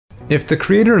If the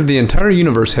creator of the entire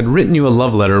universe had written you a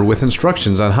love letter with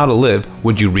instructions on how to live,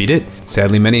 would you read it?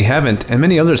 Sadly, many haven't, and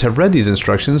many others have read these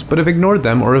instructions but have ignored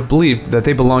them or have believed that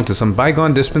they belong to some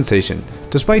bygone dispensation,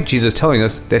 despite Jesus telling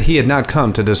us that he had not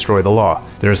come to destroy the law.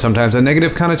 There is sometimes a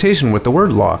negative connotation with the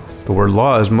word law. The word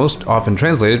law is most often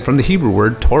translated from the Hebrew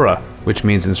word Torah, which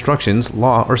means instructions,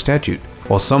 law, or statute.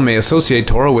 While some may associate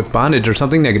Torah with bondage or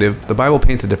something negative, the Bible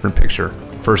paints a different picture.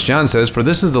 1 John says, "For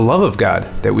this is the love of God,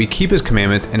 that we keep his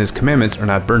commandments, and his commandments are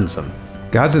not burdensome."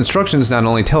 God's instructions not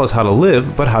only tell us how to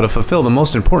live, but how to fulfill the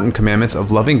most important commandments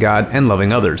of loving God and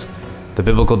loving others. The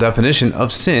biblical definition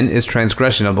of sin is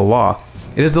transgression of the law.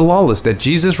 It is the lawless that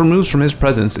Jesus removes from his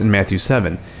presence in Matthew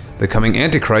 7. The coming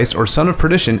Antichrist, or son of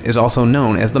perdition, is also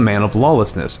known as the man of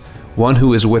lawlessness, one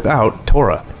who is without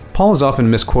Torah. Paul is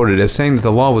often misquoted as saying that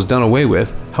the law was done away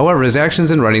with. However, his actions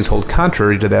and writings hold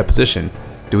contrary to that position.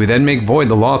 Do we then make void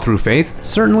the law through faith?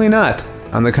 Certainly not.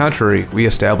 On the contrary, we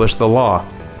establish the law.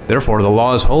 Therefore, the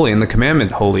law is holy and the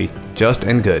commandment holy, just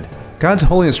and good. God's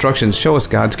holy instructions show us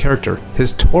God's character.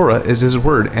 His Torah is his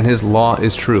word, and his law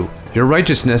is true. Your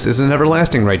righteousness is an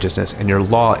everlasting righteousness, and your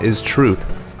law is truth.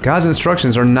 God's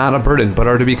instructions are not a burden, but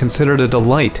are to be considered a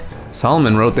delight.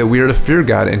 Solomon wrote that we are to fear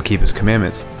God and keep his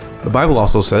commandments. The Bible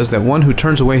also says that one who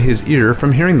turns away his ear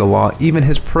from hearing the law, even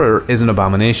his prayer, is an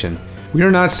abomination. We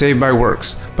are not saved by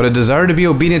works, but a desire to be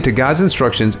obedient to God's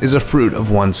instructions is a fruit of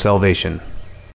one's salvation.